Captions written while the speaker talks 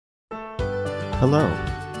Hello,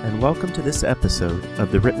 and welcome to this episode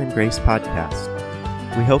of the Rittman Grace Podcast.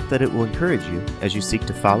 We hope that it will encourage you as you seek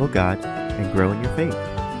to follow God and grow in your faith.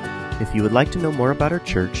 If you would like to know more about our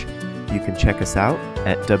church, you can check us out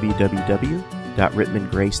at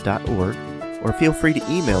www.rittmangrace.org or feel free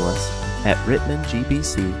to email us at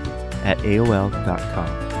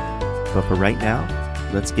rittmangbc@aol.com. But for right now,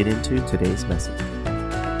 let's get into today's message.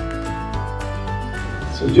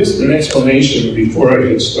 So just an explanation before I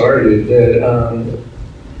get started, that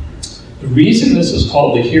the reason this is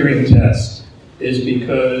called the hearing test is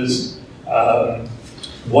because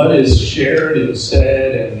what is shared and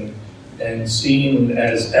said and seen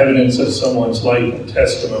as evidence of someone's life and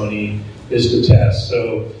testimony is the test.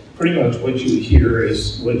 So pretty much what you hear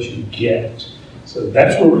is what you get. So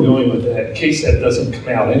that's where we're going with that. In case that doesn't come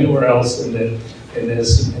out anywhere else in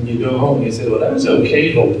this, and you go home and you say, well, that was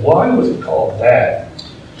okay, but why was it called that?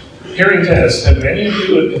 Hearing test. Have any of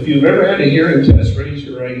you, if you've ever had a hearing test, raise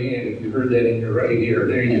your right hand if you heard that in your right ear.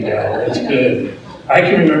 There you go. That's good. I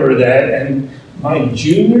can remember that. And my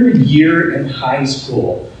junior year in high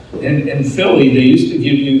school, in Philly, they used to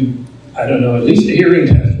give you, I don't know, at least a hearing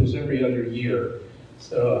test was every other year.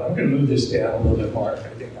 So I'm going to move this down a little bit, Mark. I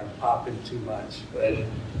think I'm popping too much, but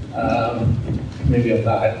maybe I'm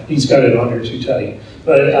not. He's got it on there too tight.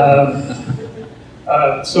 But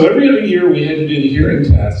so every other year we had to do the hearing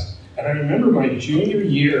test. And I remember my junior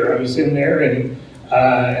year, I was in there and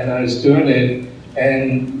I was doing it,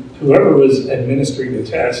 and whoever was administering the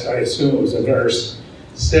test, I assume it was a nurse,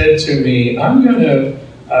 said to me, I'm going to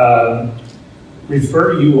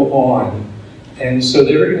refer you on. And so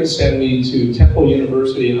they were going to send me to Temple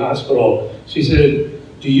University Hospital. She said,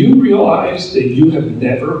 do you realize that you have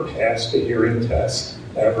never passed a hearing test,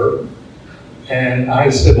 ever? And I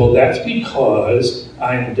said, well, that's because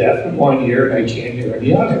I'm deaf in one ear and I can't hear in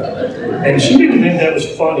the other. And she didn't think that was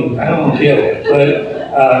funny. I don't get it. But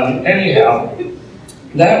anyhow,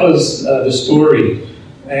 that was the story.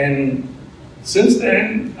 And since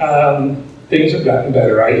then, things have gotten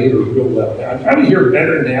better. I hear real well now. I probably hear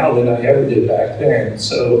better now than I ever did back then.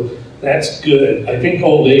 So that's good. I think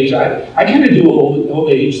old age, I kind of do old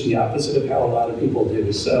age the opposite of how a lot of people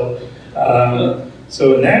do. So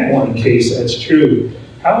in that one case, that's true.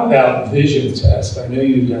 How about vision test? I know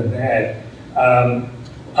you've done that.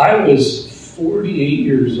 I was 48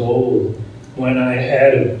 years old when I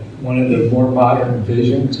had one of the more modern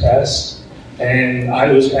vision tests, and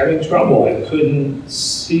I was having trouble. I couldn't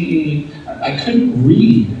see, I couldn't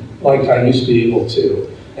read like I used to be able to.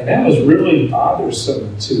 And that was really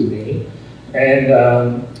bothersome to me. And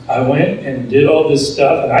I went and did all this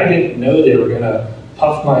stuff, and I didn't know they were going to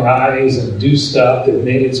puff my eyes and do stuff that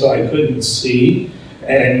made it so I couldn't see.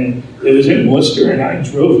 And it was in Worcester, and I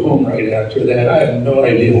drove home right after that. I have no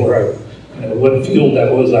idea where what field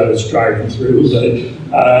that was I was driving through,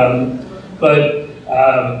 but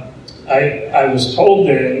I was told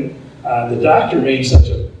then the doctor made such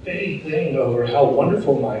a big thing over how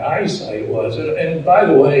wonderful my eyesight was. And by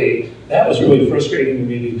the way, that was really frustrating to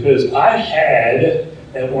me because I had,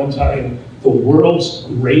 at one time, the world's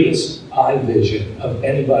greatest eye vision of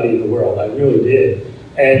anybody in the world. I really did.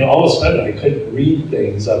 And all of a sudden, I couldn't read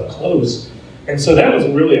things up close. And so that was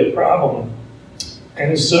really a problem.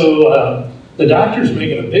 And so the doctor's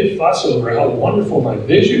making a big fuss over how wonderful my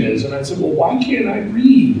vision is. And I said, well, why can't I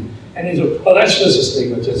read? And he said, oh, that's just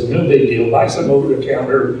astigmatism, no big deal. Buy some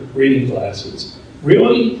over-the-counter reading glasses.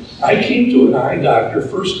 Really? I came to an eye doctor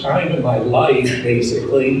first time in my life,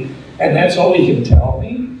 basically, and that's all he can tell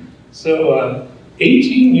me. So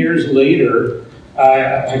 18 years later,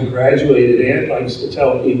 I graduated. Ann likes to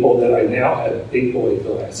tell people that I now have big boy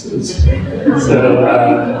glasses.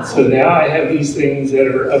 So now I have these things that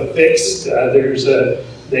are affixed.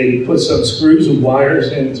 They put some screws and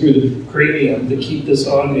wires in through the cranium to keep this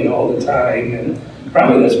on me all the time, and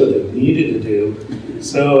probably that's what they needed to do.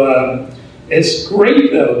 So it's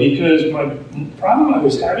great though, because my problem I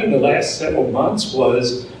was having the last several months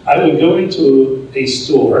was I would go into a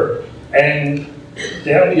store and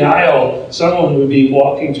down the aisle, someone would be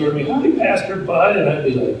walking toward me, howdy, Pastor Bud, and I'd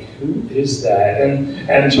be like, who is that? And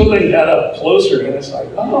until they got up closer, and it's like,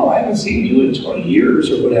 oh, I haven't seen you in 20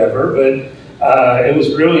 years or whatever, but it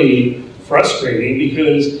was really frustrating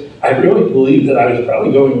because I really believed that I was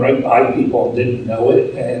probably going right by people and didn't know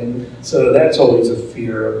it, and so that's always a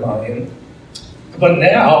fear of mine. But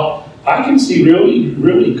now, I can see really,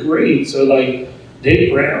 really great, so like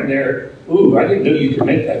Dave Brown there, ooh, I didn't know you could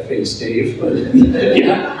make that face, Dave. But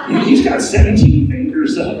yeah, he's got 17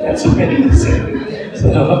 fingers up. That's amazing.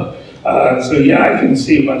 So yeah, I can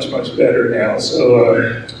see much, much better now. So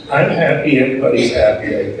I'm happy. Everybody's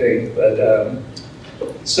happy, I think. But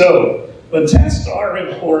so But tests are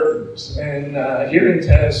important, and hearing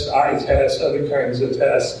tests, eye tests, other kinds of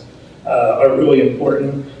tests are really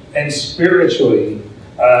important. And spiritually,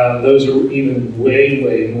 those are even way,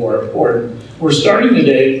 way more important. We're starting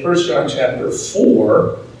today, 1 John chapter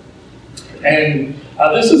 4, and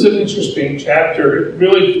this is an interesting chapter.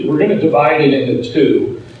 Really, we're going to divide it into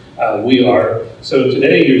two. We are. So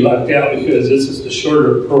today you're left out because this is the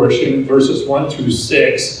shorter portion, verses 1 through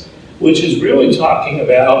 6, which is really talking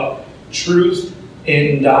about truth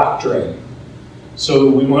in doctrine. So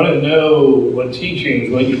we want to know what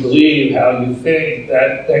teachings, what you believe, how you think,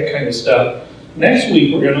 that kind of stuff. Next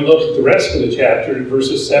week, we're going to look at the rest of the chapter,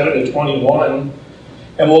 verses 7 to 21,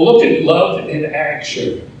 and we'll look at love in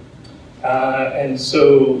action. And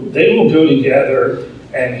so they will go together,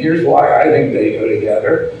 and here's why I think they go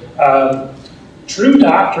together. True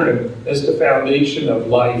doctrine is the foundation of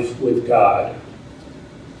life with God.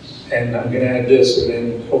 And I'm going to add this, and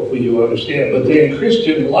then hopefully you'll understand. But then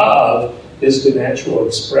Christian love is the natural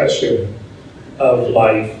expression of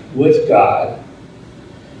life with God.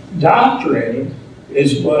 Doctrine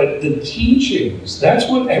is what the teachings, that's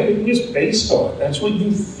what everything is based on. That's what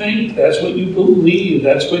you think, that's what you believe,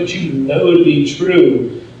 that's what you know to be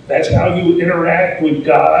true. That's how you interact with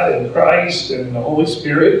God and Christ and the Holy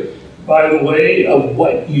Spirit by the way of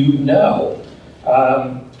what you know.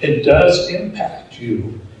 It does impact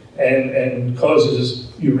you and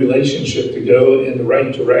causes your relationship to go in the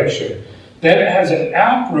right direction. Then as an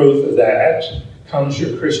outgrowth of that comes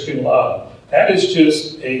your Christian love. That is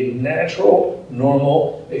just a natural,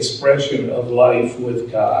 normal expression of life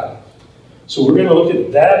with God. So we're going to look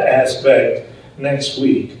at that aspect next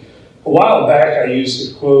week. A while back I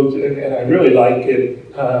used a quote, and I really like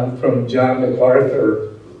it, from John MacArthur,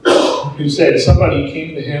 who said somebody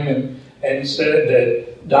came to him and said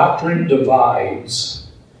that doctrine divides.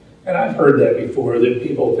 And I've heard that before, that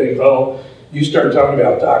people think, oh, you start talking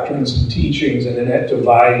about doctrines and teachings, and then that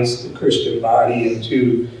divides the Christian body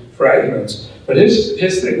into fragments. But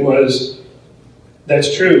his thing was,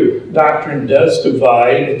 that's true. Doctrine does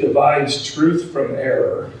divide. It divides truth from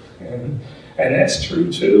error. And that's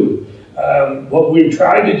true too. What we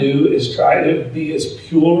try to do is try to be as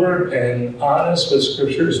pure and honest with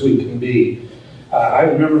Scripture as we can be. I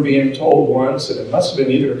remember being told once, and it must have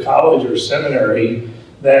been either college or seminary,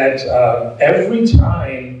 that every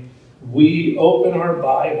time we open our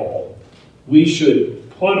Bible, we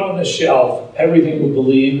should put on the shelf everything we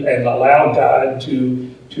believe and allow God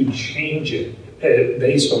to change it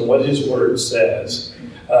based on what His Word says.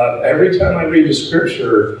 Every time I read the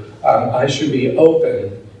Scripture, I should be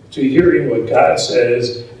open to hearing what God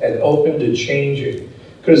says and open to changing.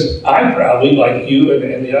 Because I probably, like you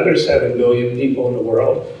and the other 7 billion people in the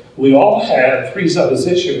world, we all have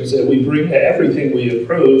presuppositions that we bring to everything we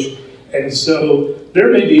approach. And so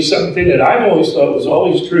there may be something that I've always thought was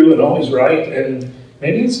always true and always right, and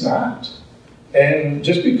maybe it's not. And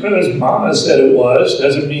just because Mama said it was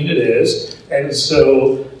doesn't mean it is. And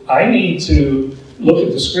so I need to look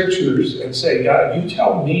at the Scriptures and say, God, you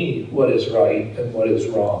tell me what is right and what is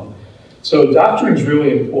wrong. So doctrine is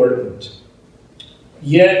really important.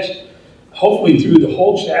 Yet, hopefully through the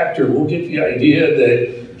whole chapter, we'll get the idea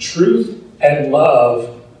that truth and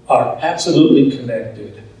love are absolutely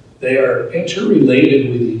connected. They are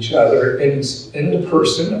interrelated with each other in the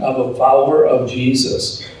person of a follower of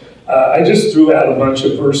Jesus. I just threw out a bunch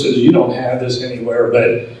of verses. You don't have this anywhere,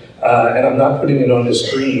 but and I'm not putting it on the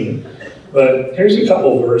screen. But here's a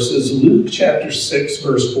couple verses. Luke chapter 6,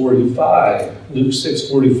 verse 45. Luke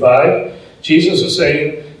 6:45. Jesus is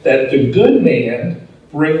saying that the good man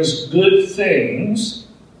brings good things,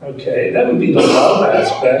 okay, that would be the love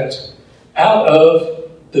aspect, out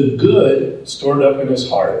of the good stored up in his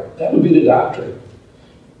heart. That would be the doctrine.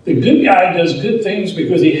 The good guy does good things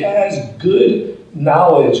because he has good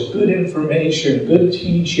knowledge, good information, good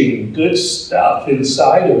teaching, good stuff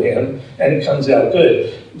inside of him, and it comes out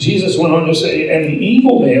good. Jesus went on to say, and the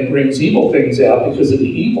evil man brings evil things out because of the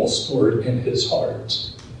evil stored in his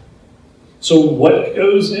heart. So what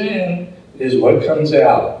goes in is what comes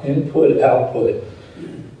out. Input, output.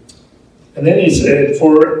 And then he said,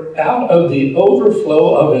 for out of the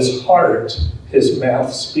overflow of his heart, his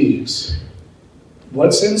mouth speaks.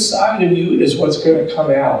 What's inside of you is what's going to come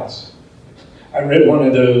out. I read one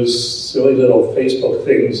of those silly little Facebook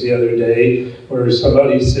things the other day where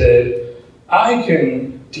somebody said, I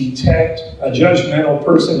can detect a judgmental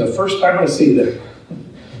person the first time I see them.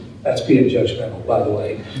 That's being judgmental, by the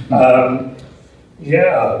way.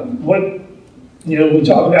 We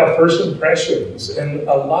talk about first impressions, and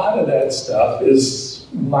a lot of that stuff is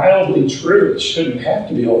mildly true. It shouldn't have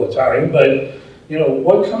to be all the time, but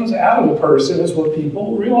what comes out of a person is what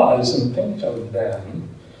people realize and think of them.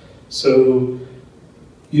 So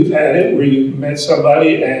you've had it where you met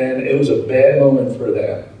somebody and it was a bad moment for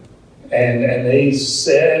them. And they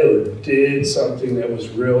said or did something that was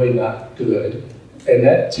really not good. And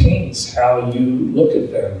that taints how you look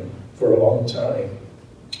at them for a long time.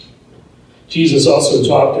 Jesus also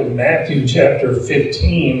talked in Matthew chapter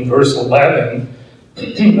 15, verse 11,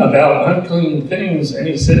 about unclean things. And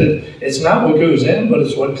he said, it's not what goes in, but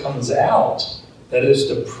it's what comes out. That is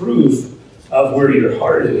the proof of where your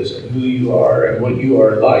heart is and who you are and what you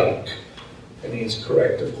are like. And he's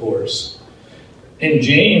correct, of course. In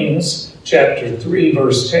James chapter 3,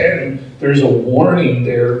 verse 10, there's a warning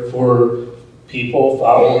there for people,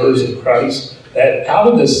 followers of Christ, that out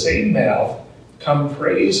of the same mouth come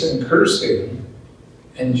praise and cursing.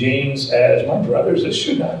 And James adds, my brothers, this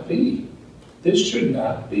should not be. This should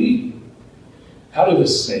not be. Out of the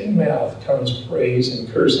same mouth comes praise and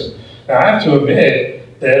cursing. Now, I have to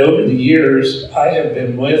admit that over the years, I have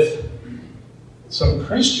been with some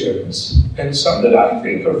Christians, and some that I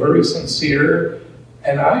think are very sincere,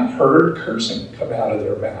 and I heard cursing come out of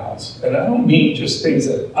their mouths. And I don't mean just things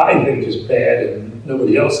that I think is bad and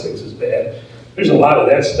nobody else thinks is bad. There's a lot of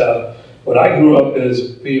that stuff. What I grew up as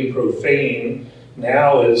being profane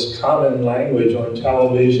now is common language on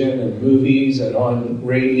television and movies and on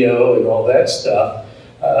radio and all that stuff.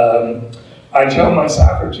 I tell my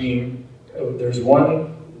soccer team, there's one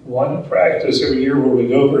practice every year where we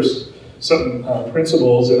go over some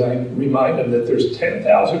principles, and I remind them that there's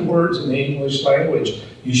 10,000 words in the English language.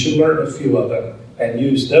 You should learn a few of them and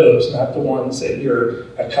use those, not the ones that you're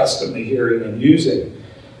accustomed to hearing and using.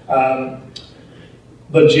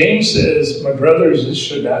 But James says, my brothers, this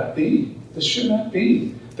should not be. This should not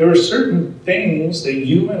be. There are certain things that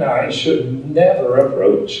you and I should never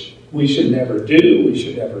approach. We should never do. We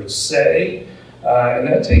should never say. And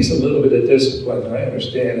that takes a little bit of discipline, I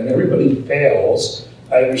understand. And everybody fails.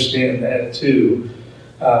 I understand that too.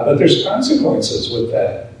 But there's consequences with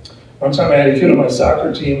that. One time I had a kid on my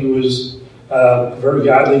soccer team who was a very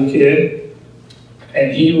godly kid,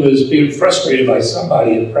 and he was being frustrated by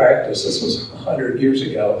somebody in practice. This was 100 years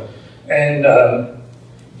ago. And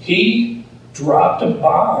he dropped a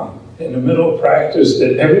bomb in the middle of practice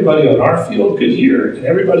that everybody on our field could hear, and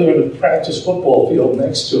everybody on the practice football field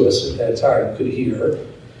next to us at that time could hear.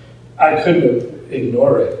 I couldn't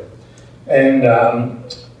ignore it. And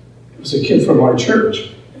it was a kid from our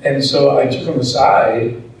church. And so I took him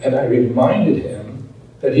aside and I reminded him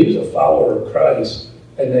that he was a follower of Christ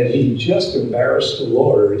and that he just embarrassed the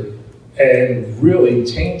Lord and really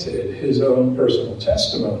tainted his own personal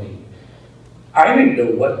testimony. I didn't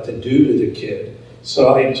know what to do to the kid.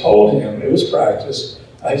 So I told him, it was practice,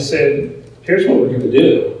 I said, here's what we're going to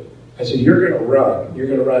do. I said, you're going to run. You're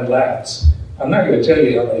going to run laps. I'm not going to tell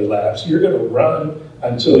you how many laps. You're going to run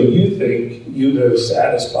until you think you have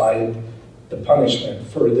satisfied the punishment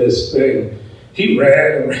for this thing. He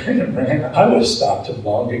ran and ran and ran. I would have stopped him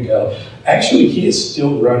long ago. Actually, he is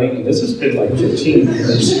still running, and this has been like 15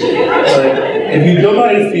 years. If you go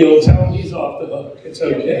by the field, tell him he's off the hook. It's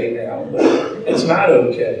okay now, but it's not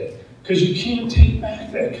okay. Because you can't take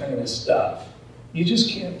back that kind of stuff. You just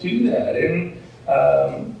can't do that. And,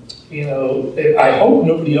 I hope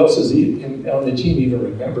nobody else on the team even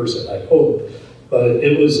remembers it. I hope. But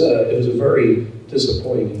it was a very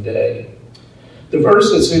disappointing day. The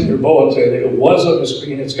verse that's in your bulletin, it was on the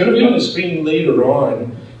screen. It's going to be on the screen later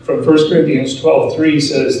on from 1 Corinthians 12:3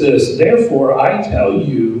 says this, therefore I tell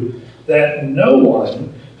you that no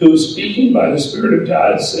one who is speaking by the Spirit of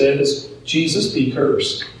God says, Jesus be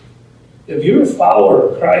cursed. If you're a follower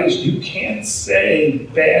of Christ, you can't say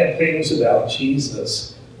bad things about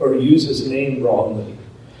Jesus or use his name wrongly.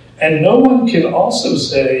 And no one can also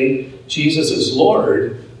say Jesus is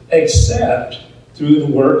Lord except through the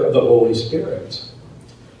work of the Holy Spirit.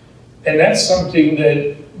 And that's something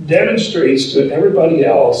that demonstrates to everybody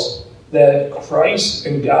else that Christ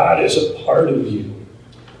and God is a part of you.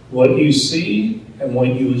 What you see and what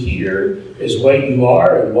you hear is what you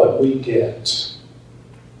are and what we get.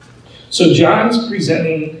 So John's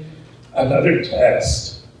presenting another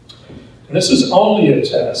test. And this is only a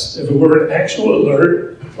test. If it were an actual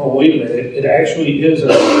alert, oh, wait a minute, it actually is an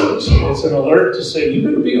alert. It's an alert to say you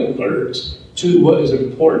better be alert to what is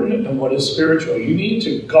important and what is spiritual. You need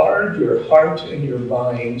to guard your heart and your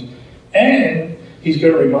mind. And he's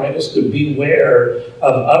going to remind us to beware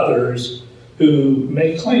of others who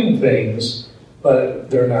may claim things, but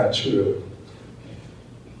they're not true.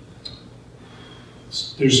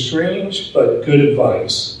 There's strange but good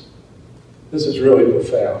advice. This is really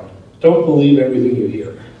profound. Don't believe everything you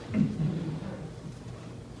hear.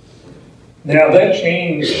 Now that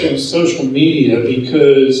changed in social media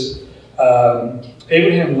because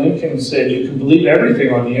Abraham Lincoln said you can believe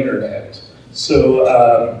everything on the internet. So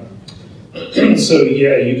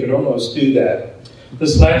yeah, you can almost do that.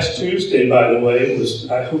 This last Tuesday, by the way,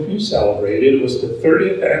 I hope you celebrated, it was the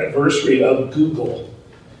 30th anniversary of Google.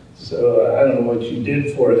 So I don't know what you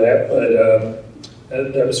did for that,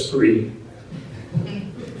 but that was free.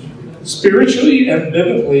 Spiritually and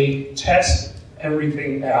biblically, test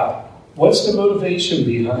everything out. What's the motivation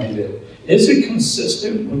behind it? Is it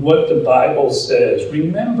consistent with what the Bible says?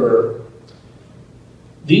 Remember,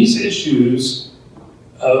 these issues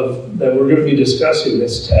that we're going to be discussing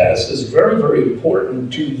this test is very, very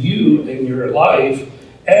important to you in your life,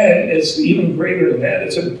 and it's even greater than that.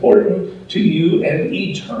 It's important to you in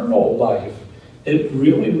eternal life. It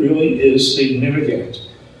really, really is significant.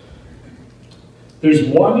 There's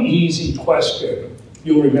one easy question.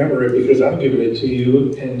 You'll remember it because I'm giving it to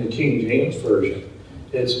you in the King James Version.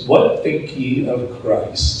 It's, what think ye of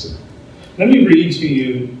Christ? Let me read to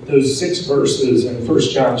you those 6 verses in 1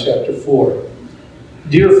 John chapter 4.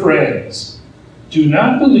 Dear friends, do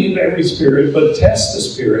not believe every spirit, but test the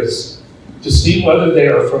spirits to see whether they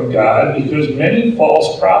are from God, because many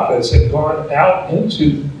false prophets have gone out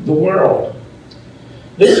into the world.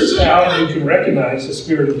 This is how you can recognize the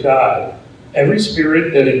Spirit of God. Every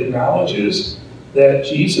spirit that acknowledges that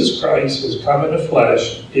Jesus Christ has come in the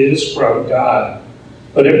flesh is from God.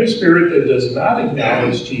 But every spirit that does not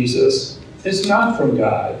acknowledge Jesus is not from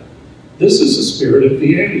God. This is the spirit of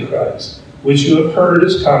the Antichrist, which you have heard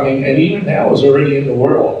is coming, and even now is already in the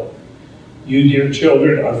world. You, dear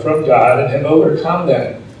children, are from God and have overcome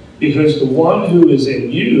them, because the one who is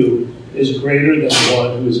in you is greater than the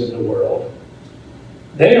one who is in the world.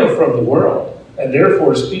 They are from the world, and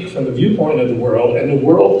therefore speak from the viewpoint of the world, and the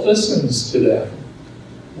world listens to them.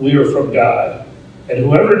 We are from God, and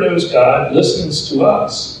whoever knows God listens to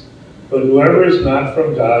us, but whoever is not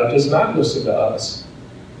from God does not listen to us.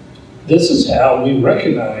 This is how we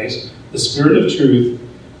recognize the spirit of truth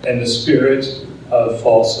and the spirit of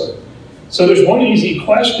falsehood. So there's one easy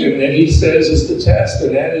question that he says is the test,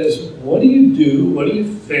 and that is, what do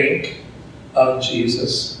you think of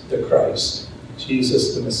Jesus the Christ,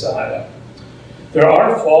 Jesus the Messiah? There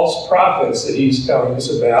are false prophets that he's telling us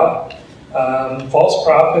about. False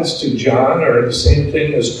prophets to John are the same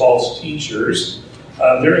thing as false teachers.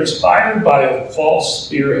 They're inspired by a false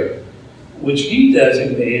spirit, which he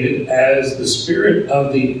designated as the spirit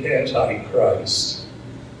of the Antichrist.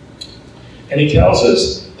 And he tells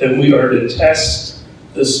us that we are to test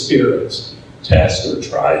the spirits. Test or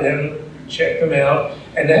try them, check them out.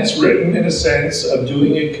 And that's written in a sense of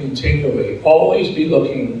doing it continually. Always be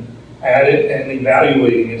looking at it and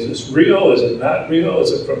evaluating. Is this real? Is it not real?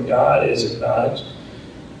 Is it from God? Is it not?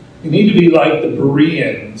 You need to be like the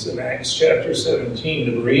Bereans in Acts chapter 17.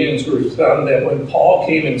 The Bereans were found that when Paul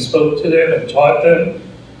came and spoke to them and taught them,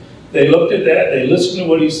 they looked at that, they listened to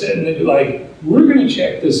what he said, and they'd be like, we're going to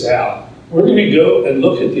check this out. We're going to go and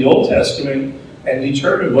look at the Old Testament and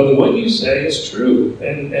determine whether what you say is true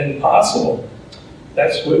and possible.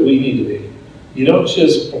 That's what we need to be. You don't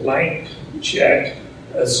just blank check,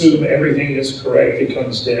 assume everything is correct, it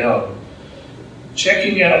comes down.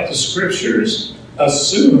 Checking out the scriptures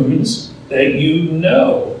assumes that you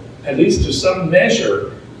know, at least to some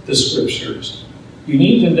measure, the scriptures. You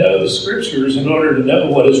need to know the scriptures in order to know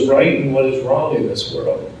what is right and what is wrong in this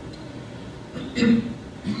world.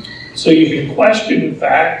 So you can question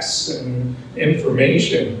facts and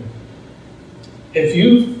information. If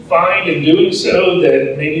you find in doing so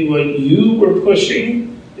that maybe what you were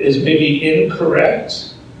pushing is maybe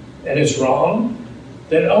incorrect and it's wrong,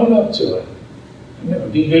 then own up to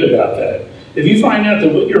it. Be good about that. If you find out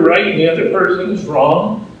that what you're right and the other person is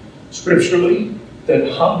wrong, scripturally, then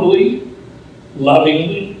humbly,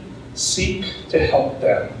 lovingly seek to help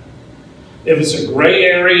them. If it's a gray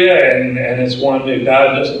area and it's one that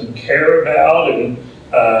God doesn't care about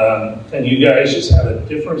and you guys just have a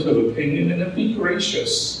difference of opinion, then be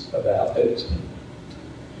gracious about it.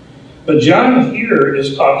 But John here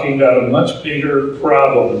is talking about a much bigger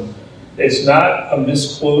problem. It's not a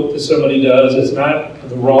misquote that somebody does. It's not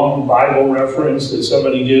the wrong Bible reference that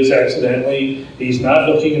somebody gives accidentally. He's not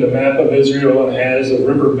looking at a map of Israel and has a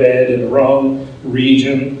riverbed in the wrong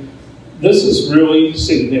region. This is really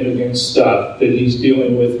significant stuff that he's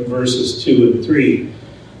dealing with in verses 2 and 3.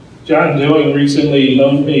 John Dewing recently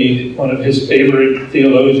loaned me one of his favorite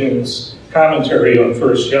theologians' commentary on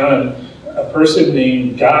 1 John, a person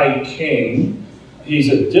named Guy King. He's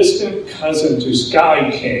a distant cousin to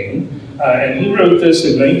Sky King, and he wrote this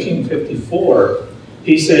in 1954.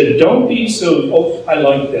 He said, don't be so, I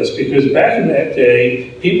like this, because back in that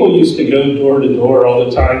day, people used to go door to door all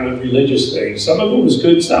the time with religious things. Some of them was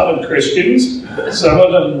good, solid Christians. Some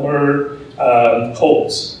of them were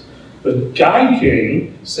cults. But Guy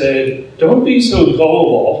King said, don't be so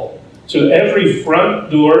gullible to every front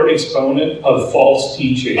door exponent of false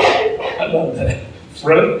teaching. I love that.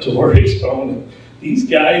 Front door exponent. These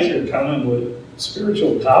guys are coming with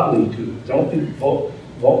spiritual gobbledygook. Don't be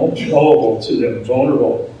vulnerable to them,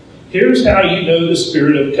 vulnerable. Here's how you know the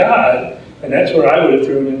Spirit of God, and that's where I would have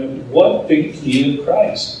thrown in, what think ye of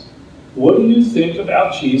Christ? What do you think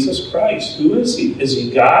about Jesus Christ? Who is he? Is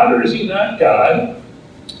he God or is he not God?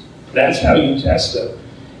 That's how you test them.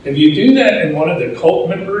 If you do that and one of the cult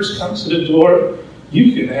members comes to the door,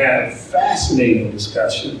 you can have fascinating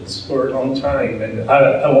discussions for a long time. And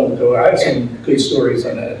I won't go. I have some good stories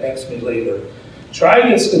on that. Ask me later. Try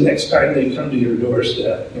this the next time they come to your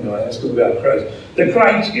doorstep. Ask them about Christ. The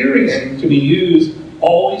criterion to be used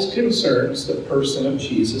always concerns the person of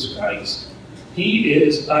Jesus Christ. He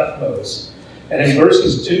is utmost. And in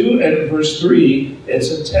verses 2 and verse 3, it's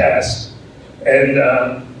a test.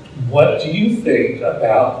 And what do you think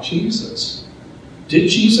about Jesus? Did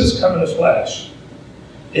Jesus come in the flesh?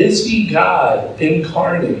 Is he God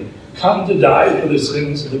incarnate, come to die for the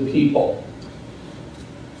sins of the people?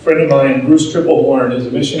 A friend of mine, Bruce Tripplehorn, is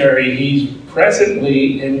a missionary. He's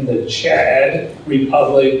presently in the Chad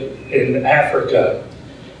Republic in Africa,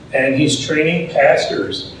 and he's training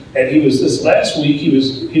pastors. And he was this last week. He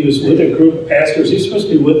was with a group of pastors. He's supposed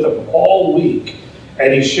to be with them all week,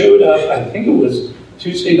 and he showed up. I think it was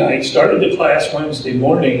Tuesday night. Started the class Wednesday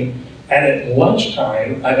morning, and at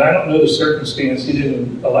lunchtime, and I don't know the circumstance. He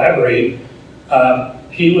didn't elaborate.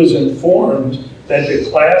 He was informed that the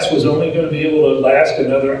class was only going to be able to last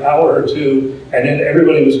another hour or two, and then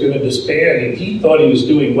everybody was going to disband, and he thought he was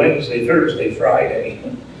doing Wednesday, Thursday, Friday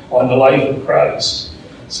on the life of Christ.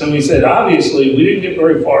 So he said, obviously, we didn't get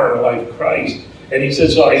very far in the life of Christ. And he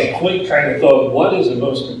said, so I kind of thought, what is the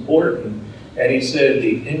most important? And he said,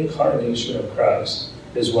 the incarnation of Christ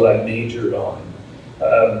is what I majored on.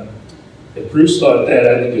 If Bruce thought that,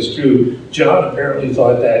 I think it's true. John apparently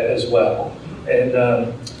thought that as well.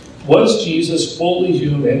 And was Jesus fully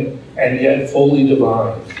human and yet fully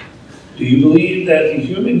divine? Do you believe that the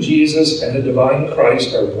human Jesus and the divine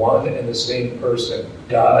Christ are one and the same person,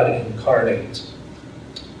 God incarnate?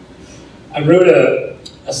 I wrote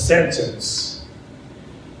a sentence.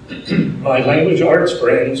 My language arts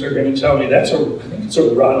friends are going to tell me I think it's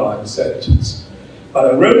a run-on sentence. But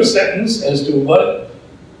I wrote a sentence as to what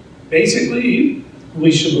basically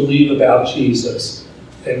we should believe about Jesus.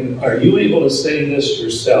 And are you able to say this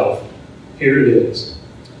yourself? Here it is.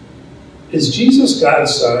 Is Jesus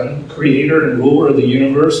God's Son, creator and ruler of the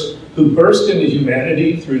universe, who burst into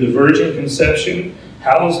humanity through the virgin conception,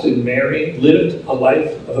 housed in Mary, lived a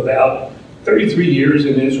life of about 33 years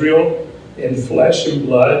in Israel, in flesh and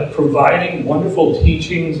blood, providing wonderful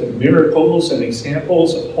teachings and miracles and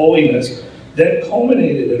examples of holiness, then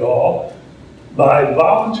culminated it all by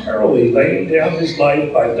voluntarily laying down his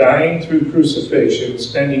life by dying through crucifixion,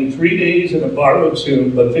 spending 3 days in a borrowed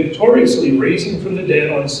tomb, but victoriously raising from the dead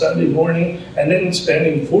on Sunday morning, and then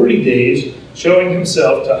spending 40 days showing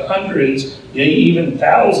himself to hundreds, yea, even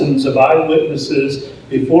thousands of eyewitnesses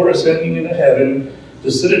before ascending into heaven to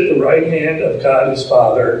sit at the right hand of God his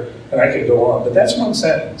Father. And I could go on, but that's one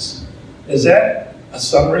sentence. Is that a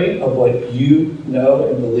summary of what you know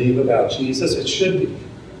and believe about Jesus? It should be.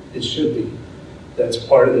 It should be. That's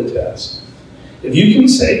part of the test. If you can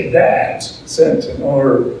say that sentence,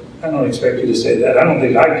 or I don't expect you to say that. I don't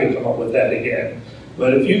think I could come up with that again.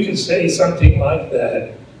 But if you can say something like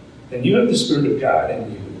that, then you have the Spirit of God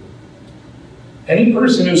in you. Any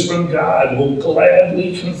person who's from God will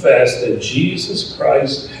gladly confess that Jesus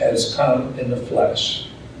Christ has come in the flesh.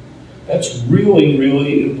 That's really,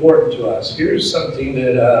 really important to us. Here's something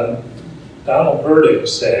that Donald Burdick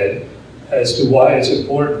said as to why it's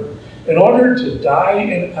important. In order to die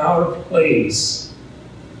in our place,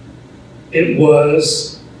 it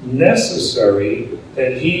was necessary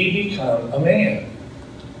that he become a man.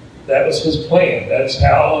 That was his plan. That's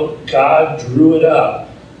how God drew it up.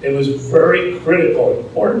 It was very critical,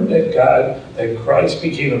 important that Christ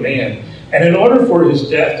became a man. And in order for his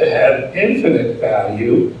death to have infinite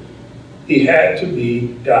value, he had to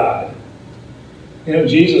be God.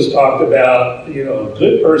 Jesus talked about, a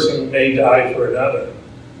good person may die for another.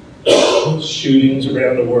 Shootings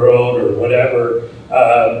around the world or whatever.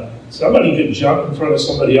 Somebody could jump in front of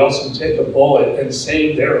somebody else and take a bullet and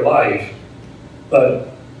save their life. But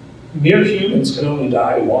mere humans can only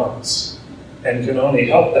die once and can only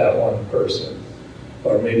help that one person.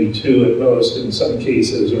 or maybe two at most in some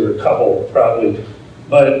cases, or a couple probably.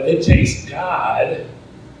 But it takes God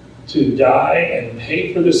to die and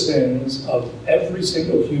pay for the sins of every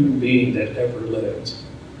single human being that ever lived.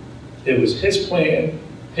 It was his plan,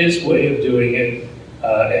 his way of doing it,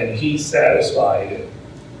 and he satisfied it.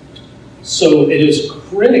 So it is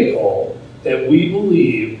critical that we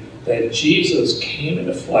believe that Jesus came in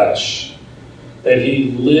the flesh, that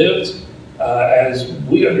he lived as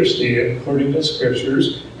we understand according to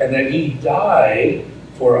scriptures, and that he died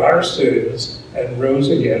for our sins and rose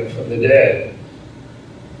again from the dead.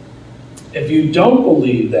 If you don't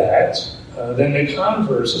believe that, then the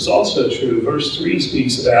converse is also true. Verse 3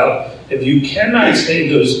 speaks about, if you cannot say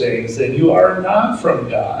those things, then you are not from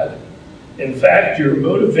God. In fact, your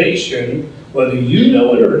motivation, whether you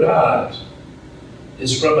know it or not,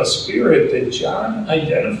 is from a spirit that John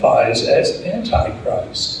identifies as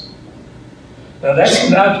Antichrist. Now, that's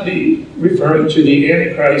not referring to the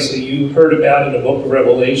Antichrist that you heard about in the book of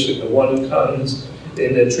Revelation, the one who comes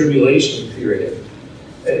in the tribulation period.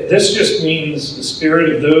 This just means the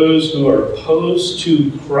spirit of those who are opposed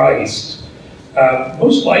to Christ,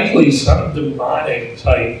 most likely some demonic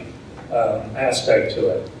type aspect to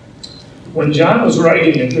it. When John was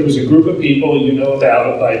writing it, there was a group of people, you know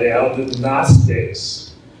about it by now, the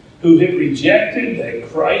Gnostics, who had rejected that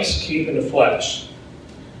Christ came in the flesh.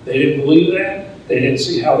 They didn't believe that. They didn't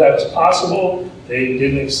see how that was possible. They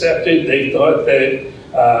didn't accept it. They thought that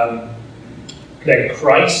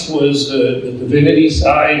Christ was the divinity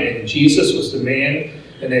side and Jesus was the man,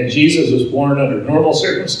 and then Jesus was born under normal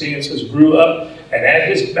circumstances, grew up, and at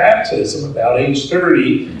his baptism, about age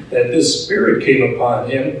 30, that this spirit came upon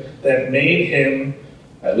him that made him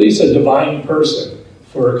at least a divine person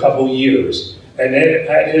for a couple years. And then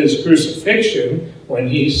at his crucifixion, when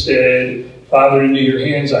he said, Father, into your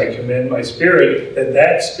hands I commend my spirit,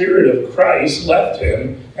 that spirit of Christ left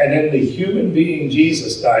him, and then the human being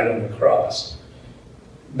Jesus died on the cross.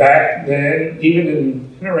 Back then, even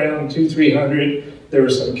in around 200-300, there were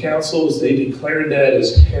some councils, they declared that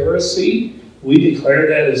as heresy. We declare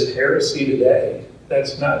that as heresy today.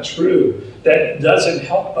 That's not true. That doesn't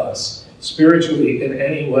help us spiritually in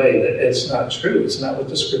any way. That it's not true. It's not what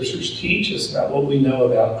the scriptures teach. It's not what we know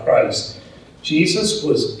about Christ. Jesus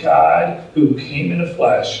was God who came in the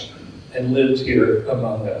flesh and lived here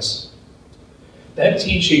among us. That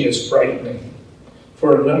teaching is frightening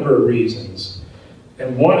for a number of reasons.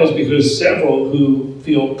 And one is because several who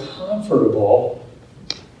feel comfortable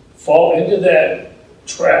fall into that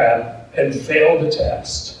trap and fail the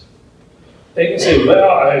test. They can say, well,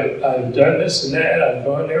 I've done this and that, I've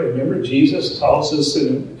gone there. Remember, Jesus tells us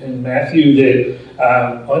in Matthew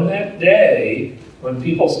that on that day, when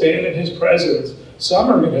people stand in his presence, some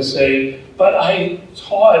are going to say, but I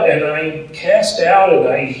taught and I cast out and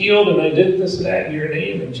I healed and I did this and that in your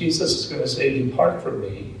name. And Jesus is going to say, depart from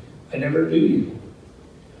me, I never knew you.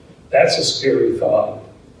 That's a scary thought.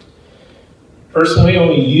 Personally,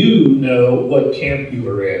 only you know what camp you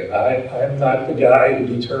were in. I'm not the guy who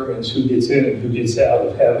determines who gets in and who gets out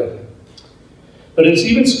of heaven. But it's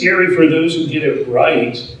even scary for those who get it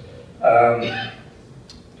right,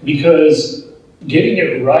 because getting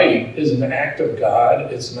it right is an act of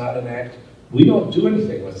God. It's not an act. We don't do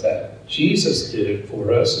anything with that. Jesus did it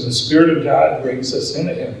for us, and the Spirit of God brings us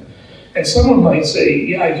into him. And someone might say,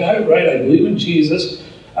 yeah, I got it right. I believe in Jesus.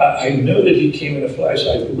 I know that he came in the flesh.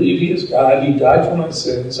 I believe he is God. He died for my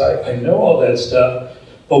sins. I know all that stuff.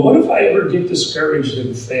 But what if I ever get discouraged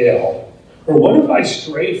and fail? Or what if I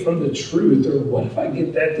stray from the truth? Or what if I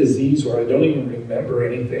get that disease where I don't even remember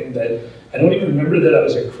anything, that I don't even remember that I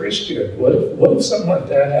was a Christian? What if something like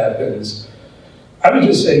that happens? I would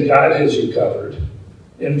just say God has you covered.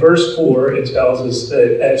 In verse 4, it tells us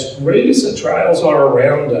that as great as the trials are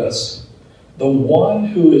around us, the one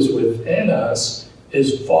who is within us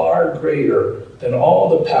is far greater than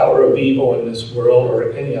all the power of evil in this world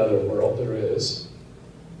or any other world there is.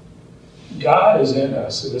 God is in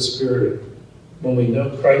us in the Spirit when we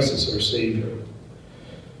know Christ as our Savior.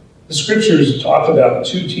 The scriptures talk about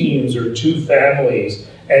two teams or two families,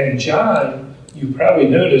 and John, you probably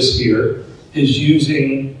notice here, is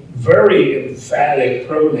using very emphatic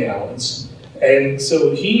pronouns. And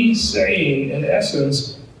so he's saying, in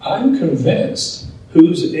essence, I'm convinced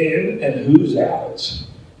who's in and who's out.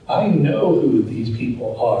 I know who these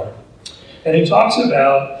people are. And he talks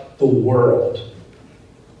about the world.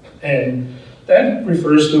 And that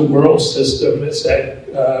refers to the world system. It's that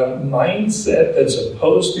mindset that's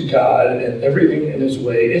opposed to God and everything in his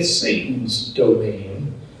way. It's Satan's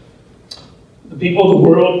domain. The people of the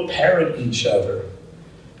world parrot each other.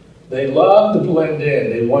 They love to blend in.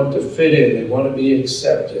 They want to fit in. They want to be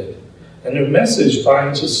accepted. And their message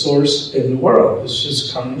finds a source in the world. It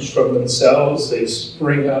just comes from themselves. They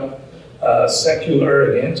spring up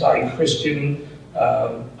secular and anti-Christian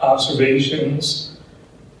observations.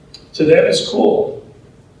 To them, it's cool.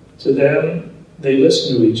 To them, they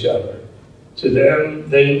listen to each other. To them,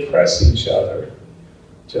 they impress each other.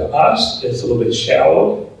 To us, it's a little bit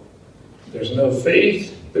shallow. There's no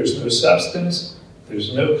faith. There's no substance.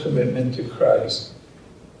 There's no commitment to Christ.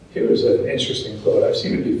 Here's an interesting quote. I've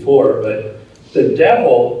seen it before, but the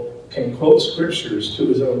devil can quote scriptures to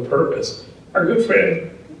his own purpose. Our good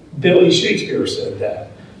friend Billy Shakespeare said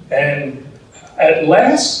that. And at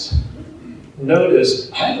last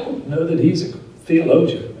notice, I don't know that he's a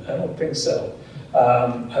theologian. I don't think so.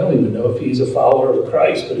 I don't even know if he's a follower of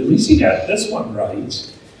Christ, but at least he got this one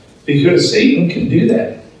right. Because Satan can do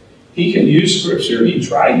that. He can use scripture. He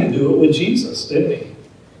tried to do it with Jesus, didn't he?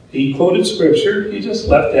 He quoted scripture. He just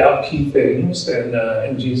left out key things,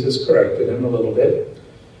 and Jesus corrected him a little bit.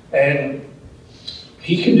 And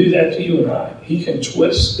he can do that to you and I. He can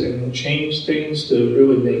twist and change things to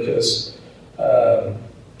really make us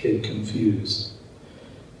get confused.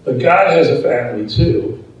 But God has a family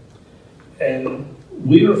too. And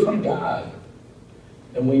we are from God.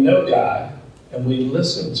 And we know God. And we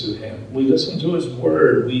listen to him. We listen to his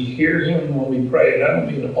word. We hear him when we pray. And I don't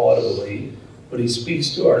mean audibly, but he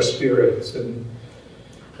speaks to our spirits. And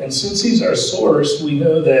since he's our source, we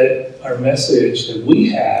know that our message that we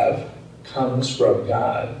have comes from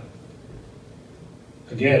God.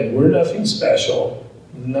 Again, we're nothing special,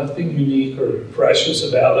 nothing unique or precious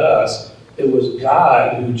about us. It was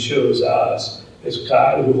God who chose us. It's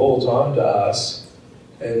God who holds on to us.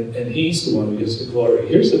 And he's the one who gets the glory.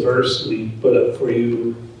 Here's the verse we put up for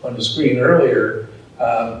you on the screen earlier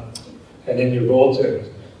and in your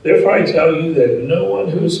bulletin. Therefore I tell you that no one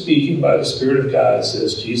who is speaking by the Spirit of God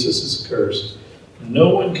says Jesus is cursed. No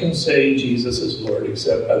one can say Jesus is Lord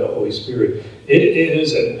except by the Holy Spirit. It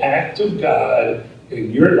is an act of God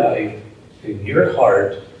in your life, in your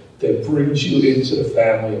heart, that brings you into the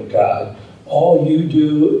family of God. All you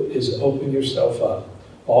do is open yourself up.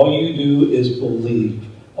 All you do is believe.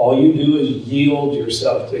 All you do is yield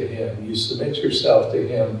yourself to him. You submit yourself to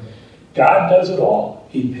him. God does it all.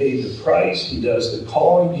 He paid the price. He does the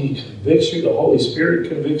calling. He convicts you. The Holy Spirit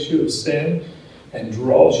convicts you of sin and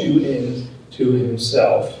draws you in to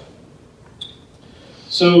himself.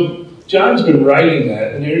 So John's been writing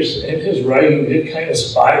that, and in his writing, it kind of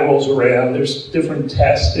spirals around. There's different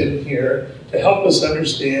tests in here to help us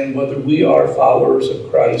understand whether we are followers of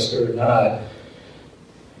Christ or not.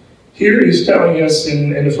 Here he's telling us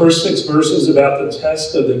in the first 6 verses about the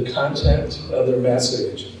test of the content of their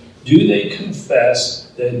message. Do they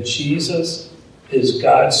confess that Jesus is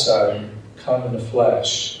God's Son, come in the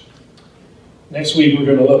flesh? Next week we're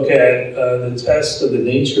going to look at the test of the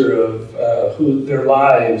nature of who their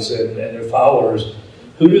lives and their followers.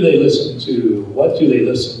 Who do they listen to? What do they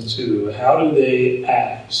listen to? How do they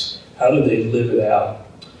act? How do they live it out?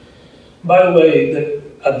 By the way,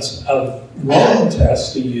 a wrong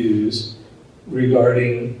test to use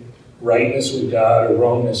regarding rightness with God or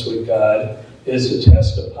wrongness with God is a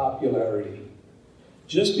test of popularity.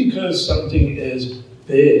 Just because something is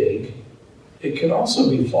big, it can also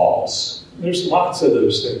be false. There's lots of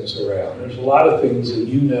those things around. There's a lot of things that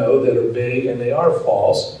you know that are big and they are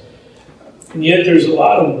false. And yet there's a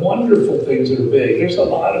lot of wonderful things that are big. There's a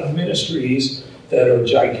lot of ministries that are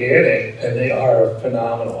gigantic and they are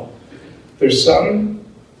phenomenal. There's some,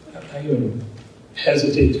 I even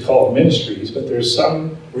hesitate to call them ministries, but there's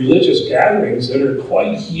some religious gatherings that are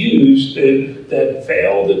quite huge that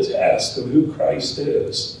fail the test of who Christ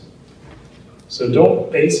is. So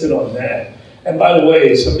don't base it on that. And by the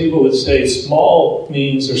way, some people would say small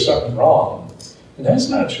means there's something wrong. And that's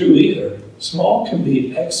not true either. Small can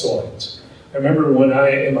be excellent. I remember when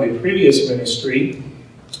in my previous ministry,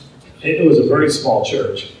 it was a very small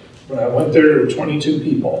church. When I went there were 22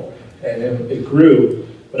 people, and it grew.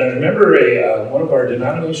 But I remember one of our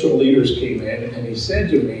denominational leaders came in, and he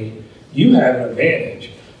said to me, you have an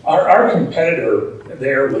advantage. Our competitor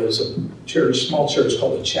there was a small church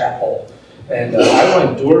called the Chapel. And I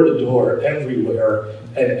went door to door everywhere,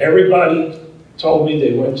 and everybody told me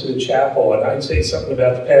they went to the Chapel, and I'd say something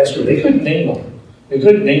about the pastor. They couldn't name him. They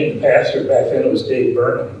couldn't name the pastor. Back then it was Dave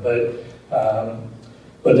Burnham,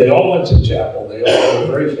 but they all went to the Chapel. They all were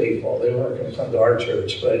very faithful. They weren't going to come to our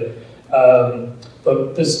church.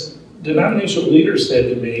 But this denominational leader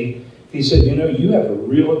said to me, he said, you have a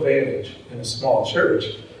real advantage in a small church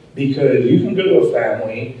because you can go to a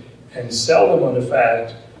family and sell them on the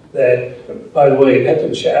fact that, by the way, at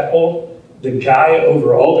the Chapel, the guy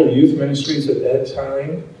over all their youth ministries at that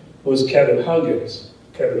time was Kevin Huggins.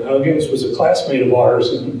 Kevin Huggins was a classmate of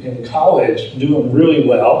ours in college, doing really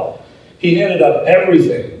well. He headed up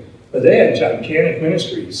everything, but they had gigantic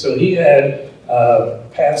ministries. So he had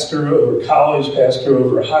pastor over college, pastor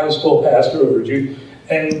over high school, pastor over Jew.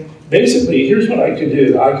 And basically, here's what I could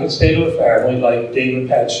do. I could say to a family like Dave and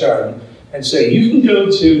Pat Shun and say, you can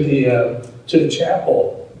go to the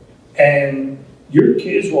chapel, and your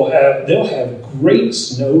kids they'll have great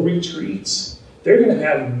snow retreats. They're going to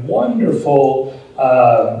have wonderful,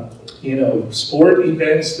 sport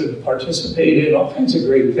events to participate in, all kinds of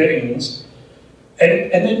great things.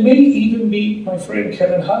 And they may even meet my friend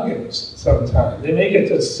Kevin Huggins sometime. They may get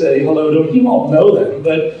to say hello to him. He won't know them,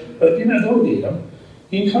 but they'll meet him.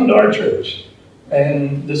 You can come to our church.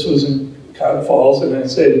 And this was in Cotton Falls, and I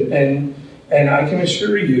said, and I can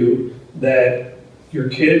assure you that your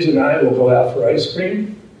kids and I will go out for ice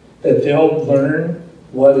cream, that they'll learn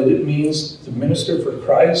what it means to minister for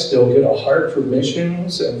Christ. They'll get a heart for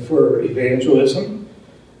missions and for evangelism.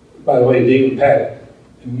 By the way, Dave and Pat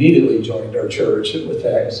immediately joined our church with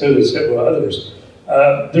that, so did several others.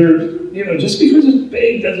 Just because it's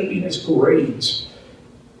big doesn't mean it's great.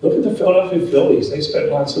 Look at the Philadelphia Phillies. They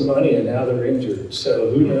spent lots of money and now they're injured.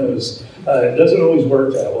 So who knows? It doesn't always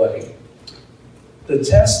work that way. The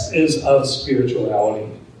test is of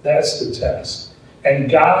spirituality. That's the test. And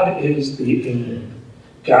God is the aim.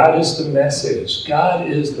 God is the message. God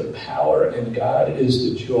is the power, and God is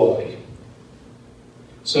the joy.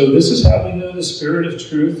 So this is how we know the spirit of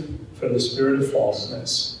truth from the spirit of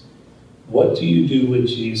falseness. What do you do with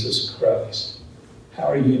Jesus Christ? How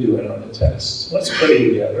are you doing on the test? Let's pray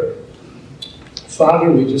together.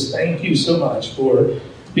 Father, we just thank you so much for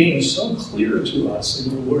being so clear to us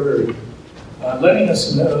in your word, letting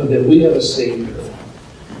us know that we have a Savior,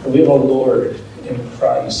 and we have a Lord in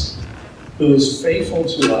Christ who is faithful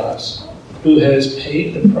to us, who has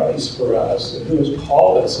paid the price for us, and who has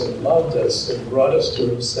called us and loved us and brought us to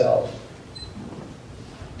himself.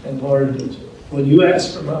 And Lord, what you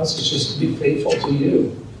ask from us is just to be faithful to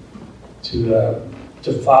you, to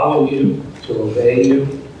follow you, to obey you,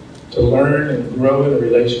 to learn and grow in a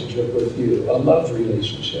relationship with you, a love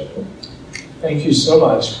relationship. Thank you so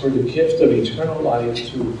much for the gift of eternal life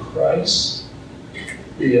through Christ,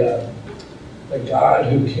 the God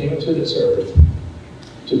who came to this earth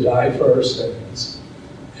to die for our sins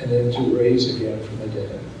and then to raise again from the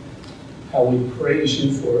dead. How we praise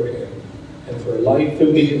you for him and for life that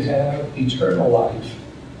we can have, eternal life,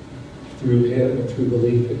 through him and through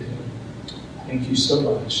belief in him. Thank you so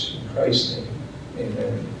much. In Christ's name,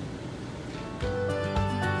 amen.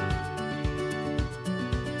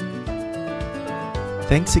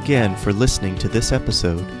 Thanks again for listening to this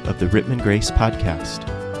episode of the Rittman Grace Podcast.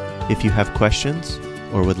 If you have questions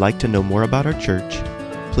or would like to know more about our church,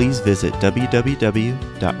 please visit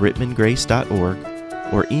www.rittmangrace.org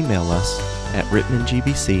or email us at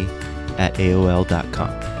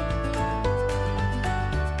rittmangbc@aol.com.